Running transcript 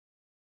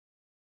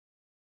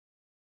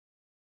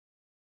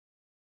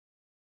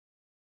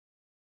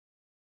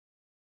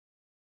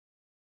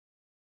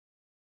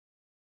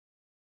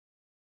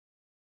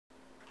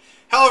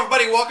Hello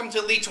everybody, welcome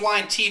to Leeds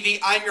Wine TV.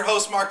 I'm your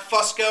host Mark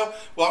Fusco.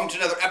 Welcome to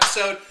another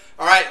episode.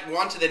 Alright, we're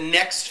on to the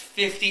next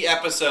 50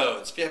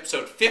 episodes.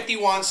 Episode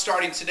 51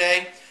 starting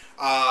today.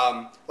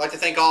 I'd like to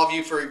thank all of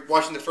you for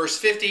watching the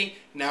first 50.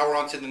 Now we're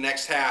on to the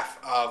next half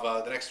of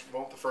the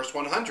first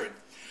 100.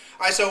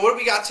 Alright, so what do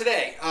we got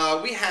today?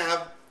 We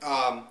have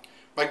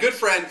my good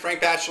friend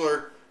Frank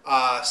Batchelor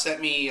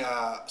sent me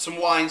some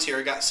wines here.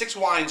 I got 6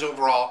 wines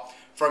overall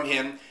from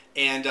him.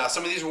 And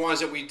some of these are ones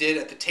that we did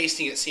at the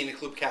tasting at Cine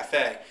Club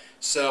Cafe.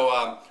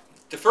 So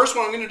the first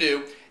one I'm going to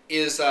do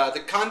is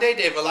the Conde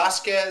de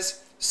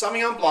Velasquez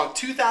Sauvignon Blanc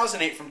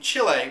 2008 from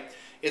Chile.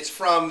 It's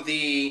from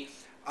the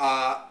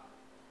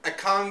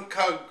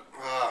Aconcaqua.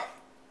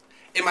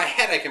 In my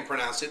head I can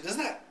pronounce it.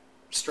 Isn't that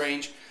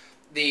strange?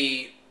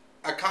 The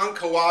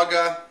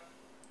Aconcaqua.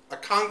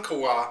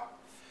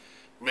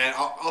 Man,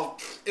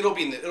 it'll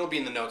be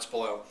in the notes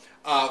below.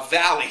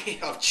 Valley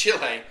of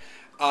Chile.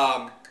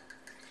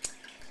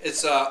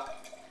 It's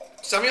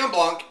Sauvignon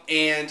Blanc,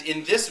 and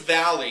in this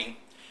valley,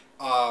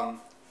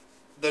 not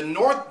the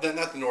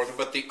northern,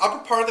 but the upper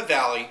part of the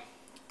valley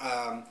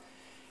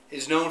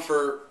is known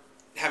for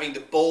having the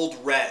bold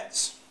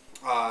reds.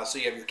 So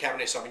you have your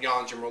Cabernet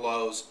Sauvignons, your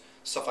Merlots,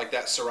 stuff like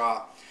that,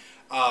 Syrah.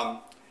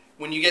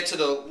 When you get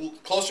to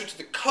closer to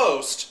the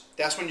coast,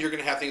 that's when you're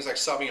going to have things like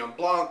Sauvignon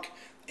Blanc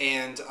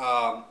and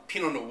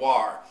Pinot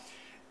Noir.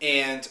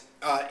 And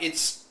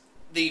it's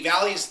the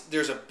valleys.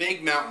 There's a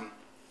big mountain,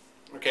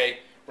 okay,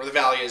 where the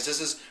valley is.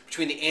 This is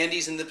between the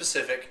Andes and the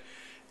Pacific,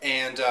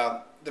 and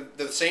the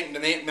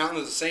mountain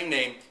of the same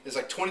name is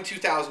like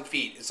 22,000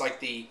 feet. It's like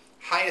the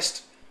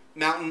highest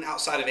mountain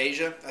outside of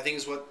Asia, I think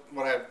is what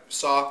I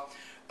saw.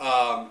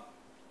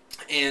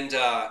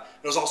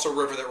 There's also a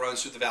river that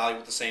runs through the valley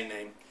with the same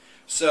name.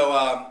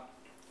 So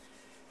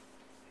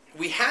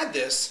we had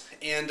this,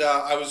 and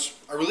I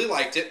really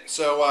liked it.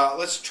 So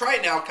let's try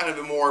it now, kind of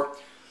a more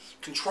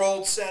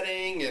controlled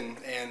setting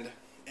and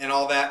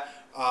all that.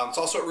 It's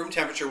also at room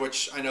temperature,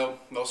 which I know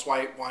most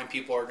white wine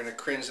people are going to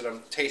cringe that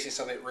I'm tasting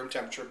something at room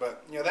temperature,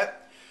 but you know,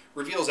 that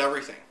reveals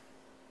everything.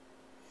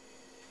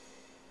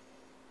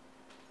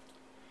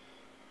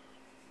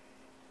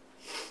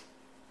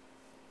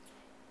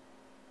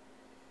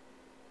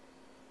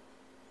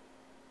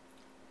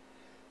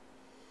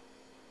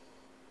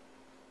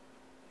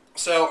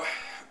 So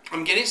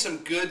I'm getting some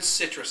good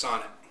citrus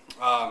on it,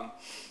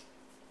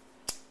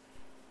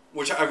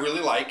 which I really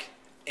like,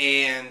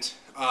 and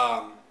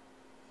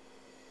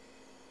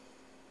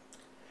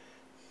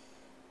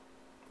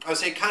I would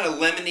say kind of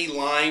lemony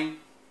lime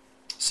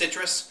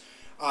citrus.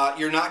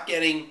 You're not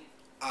getting,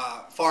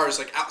 far as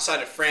like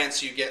outside of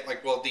France, you get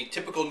like, well, the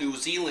typical New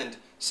Zealand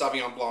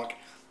Sauvignon Blanc.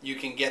 You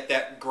can get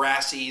that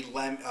grassy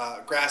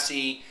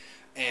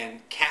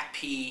and cat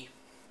pea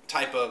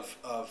type of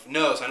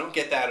nose. I don't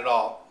get that at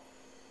all.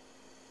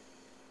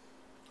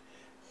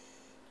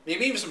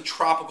 Maybe even some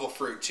tropical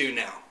fruit too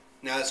now.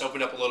 Now that's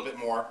opened up a little bit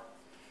more.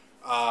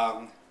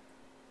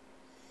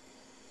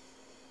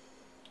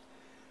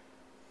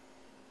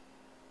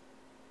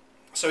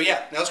 So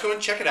yeah, now let's go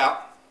and check it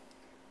out.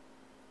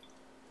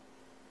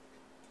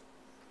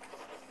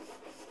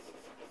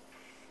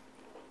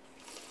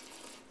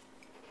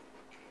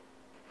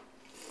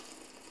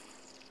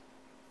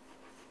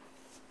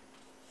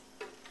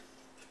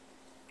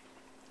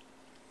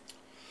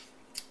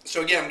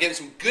 So again, I'm getting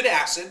some good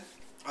acid,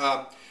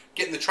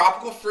 getting the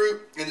tropical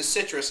fruit and the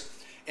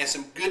citrus, and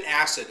some good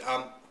acid.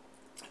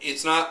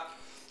 It's not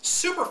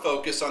super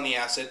focused on the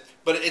acid,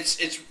 but it's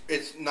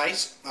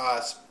nice.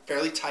 It's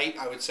fairly tight,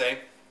 I would say.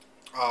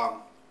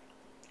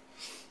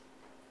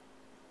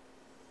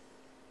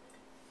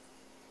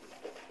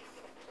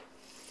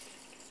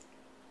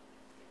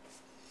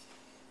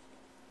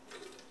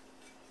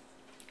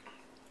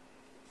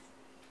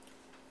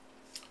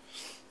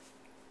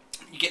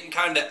 You're getting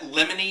kind of that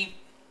lemony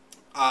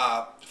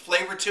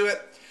flavor to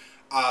it.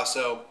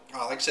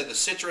 Like I said, the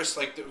citrus,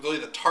 like really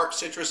the tart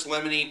citrus,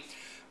 lemony.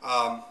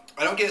 I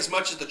don't get as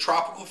much as the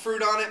tropical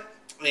fruit on it,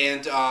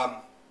 and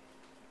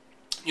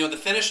you know, the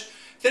finish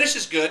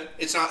is good.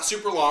 It's not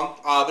super long,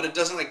 but it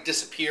doesn't like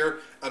disappear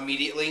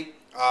immediately.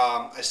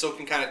 I still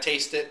can kind of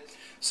taste it.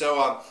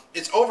 So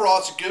overall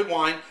it's a good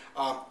wine.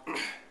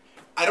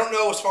 I don't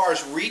know as far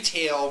as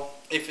retail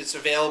if it's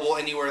available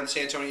anywhere in the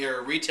San Antonio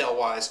area retail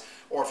wise,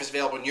 or if it's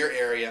available in your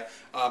area.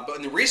 But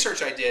in the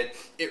research I did,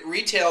 it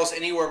retails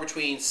anywhere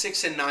between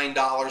 $6 and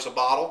 $9 a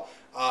bottle,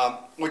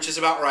 which is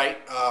about right.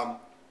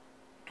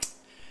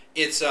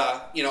 It's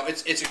you know,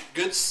 it's a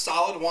good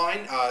solid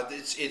wine.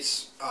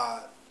 It's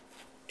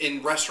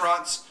in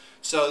restaurants,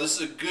 so this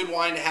is a good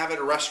wine to have at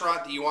a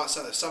restaurant. That you want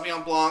some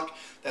Sauvignon Blanc,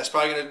 that's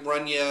probably going to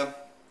run you,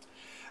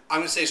 I'm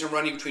going to say it's going to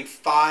run you between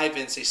 $5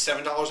 and say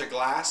 $7 a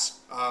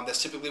glass.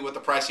 That's typically what the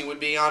pricing would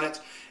be on it.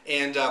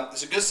 And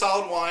it's a good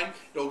solid wine.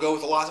 It'll go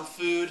with a lot of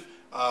food.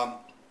 I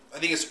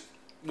think it's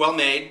well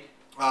made.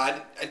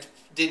 I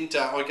didn't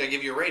I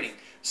give you a rating.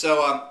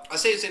 So I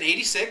say it's an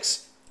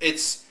 86.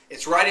 It's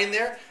right in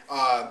there.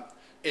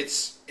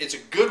 It's a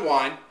good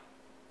wine,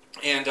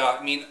 and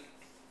I mean,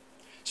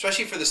 as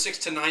especially for the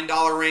 $6 to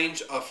 $9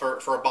 range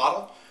for a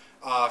bottle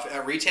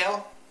at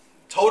retail.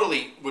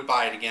 Totally would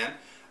buy it again,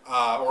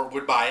 or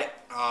would buy it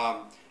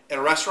at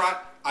a restaurant.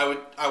 I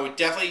would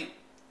definitely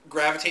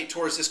gravitate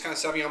towards this kind of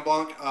Sauvignon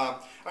Blanc. I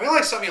mean, I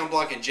like Sauvignon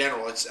Blanc in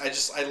general.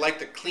 I like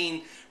the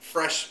clean,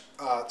 fresh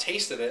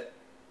taste of it.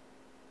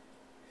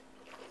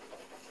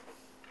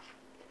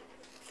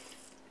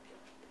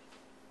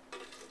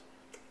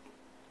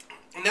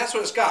 And that's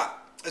what it's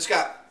got. It's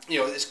got, you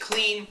know, it's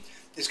clean.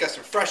 It's got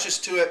some freshness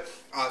to it.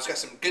 It's got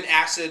some good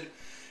acid,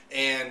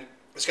 and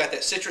it's got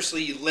that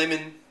citrusy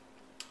lemon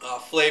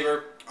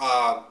flavor.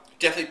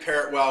 Definitely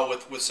pair it well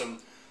with some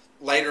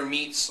lighter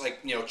meats like,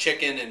 you know,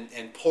 chicken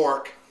and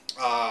pork.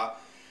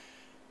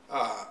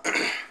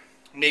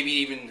 Maybe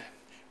even,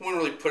 I wouldn't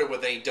really put it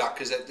with any duck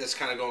because that's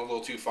kind of going a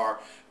little too far.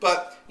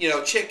 But, you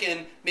know,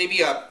 chicken,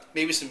 maybe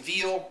some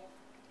veal,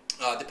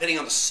 depending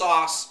on the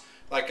sauce.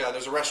 Like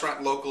there's a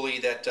restaurant locally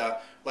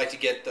that like to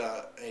get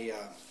a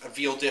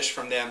veal dish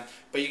from them,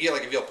 but you get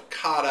like a veal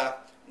piccata,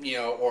 you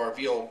know, or a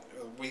veal.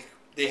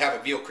 They have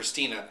a veal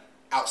Christina,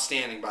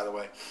 outstanding by the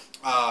way.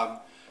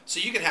 So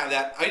you can have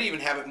that. I'd even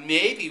have it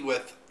maybe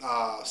with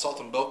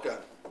saltimbocca.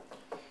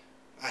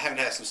 I haven't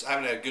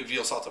had a good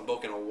veal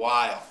saltimbocca in a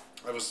while.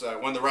 I was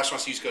one of the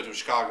restaurants I used to go to in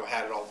Chicago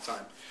had it all the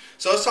time.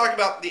 So let's talk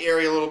about the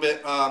area a little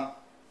bit. Like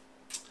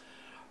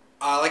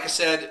I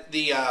said,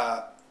 the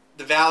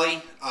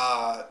valley.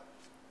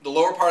 The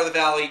lower part of the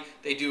valley,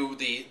 they do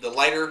the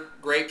lighter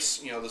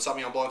grapes, you know, the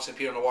Sauvignon Blancs and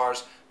Pinot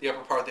Noirs. The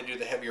upper part, they do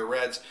the heavier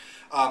reds.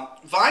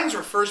 Vines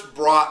were first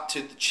brought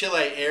to the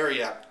Chile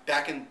area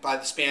by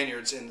the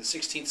Spaniards in the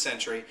 16th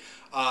century.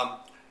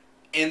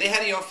 And they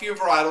had, you know, a few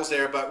varietals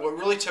there, but what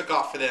really took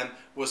off for them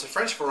was the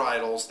French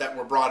varietals that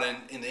were brought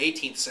in the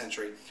 18th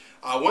century.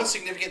 One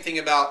significant thing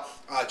about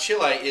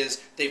Chile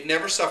is they've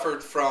never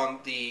suffered from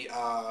the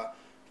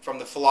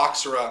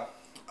phylloxera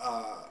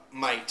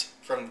mite,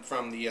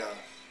 from the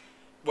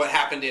what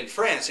happened in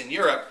France and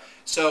Europe.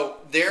 So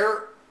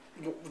their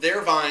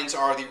vines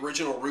are the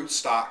original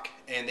rootstock,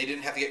 and they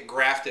didn't have to get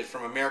grafted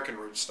from American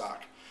rootstock.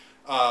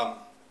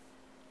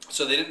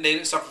 So they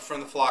didn't suffer from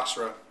the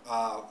phylloxera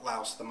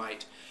louse, the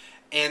mite.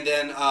 And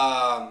then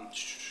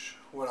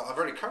what else? I've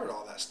already covered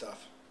all that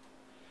stuff.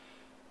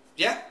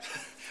 Yeah.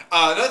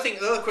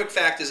 Another quick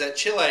fact is that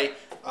Chile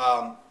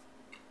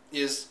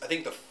is, I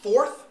think, the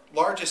 4th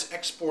largest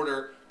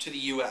exporter to the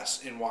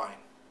U.S. in wine.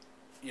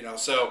 You know,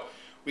 so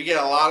we get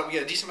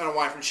a decent amount of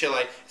wine from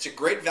Chile. It's a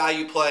great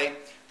value play.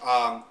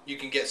 You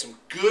can get some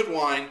good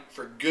wine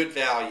for good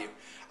value.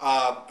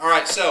 All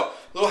right, so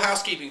a little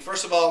housekeeping.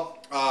 First of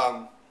all,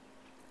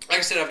 like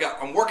I said,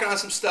 I'm working on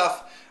some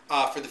stuff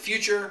for the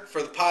future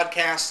for the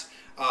podcast.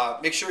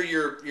 Make sure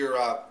you're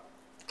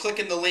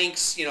clicking the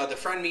links, you know, to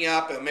friend me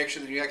up, and make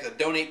sure that you got the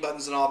donate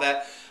buttons and all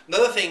that.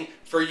 Another thing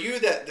for you,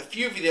 the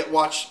few of you that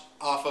watch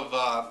off of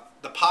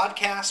the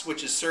podcast,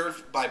 which is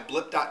served by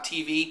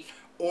blip.tv,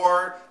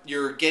 or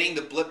you're getting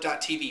the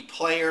blip.tv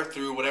player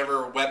through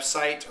whatever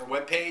website or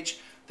webpage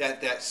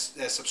that's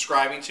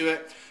subscribing to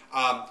it.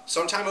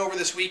 Sometime over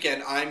this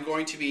weekend, I'm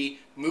going to be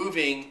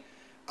moving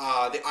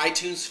the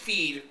iTunes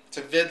feed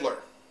to Vidler.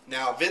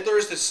 Now, Vidler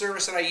is the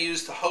service that I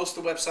use to host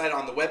the website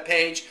on the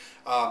webpage.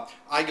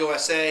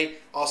 iGoSA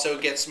also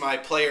gets my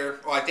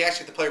player, well, they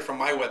actually get the player from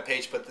my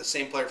webpage, but the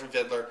same player from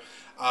Vidler.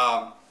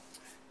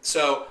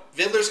 So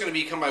Vidler is going to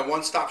become my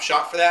one-stop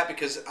shop for that,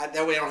 because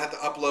that way I don't have to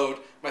upload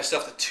my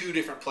stuff to 2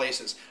 different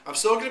places. I'm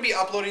still going to be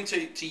uploading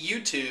to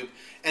YouTube,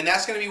 and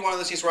that's going to be one of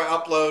those things where I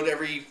upload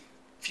every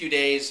few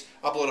days,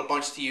 upload a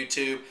bunch to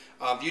YouTube.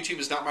 YouTube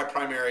is not my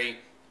primary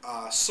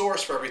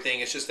source for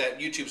everything. It's just that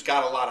YouTube's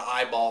got a lot of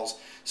eyeballs,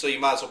 so you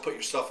might as well put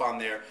your stuff on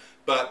there.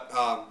 But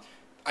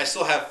I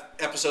still have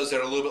episodes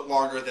that are a little bit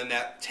longer than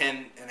that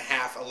 10 and a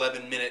half,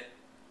 11-minute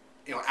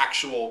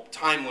actual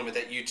time limit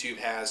that YouTube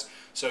has.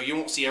 So you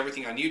won't see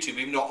everything on YouTube,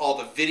 even though all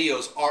the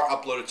videos are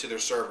uploaded to their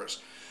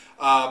servers.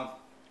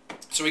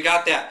 So we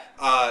got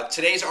that.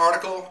 Today's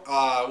article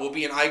will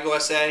be in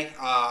iGoSA.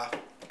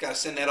 Got to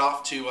send that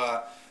off to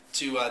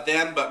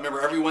them. But remember,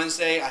 every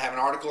Wednesday I have an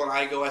article on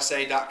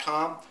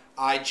iGoSA.com,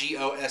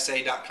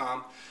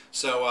 iGoSA.com.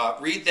 So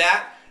read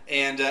that.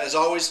 And as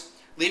always,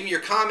 leave me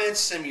your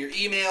comments, send me your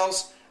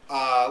emails.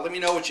 Let me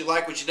know what you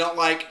like, what you don't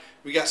like.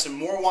 We got some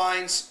more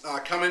wines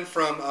coming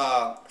from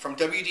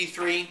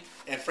WD3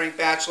 and Frank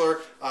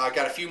Batchelor.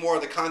 Got a few more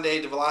of the Conde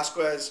de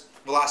Velasquez.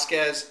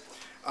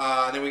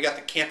 And then we got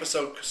the Campus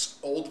Oaks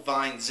Old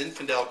Vine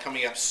Zinfandel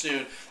coming up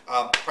soon.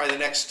 Probably the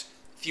next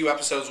few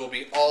episodes will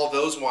be all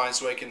those wines,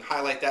 so I can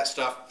highlight that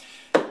stuff.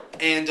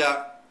 And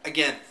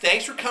again,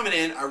 thanks for coming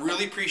in. I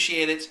really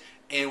appreciate it.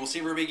 And we'll see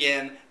you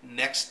again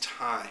next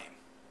time.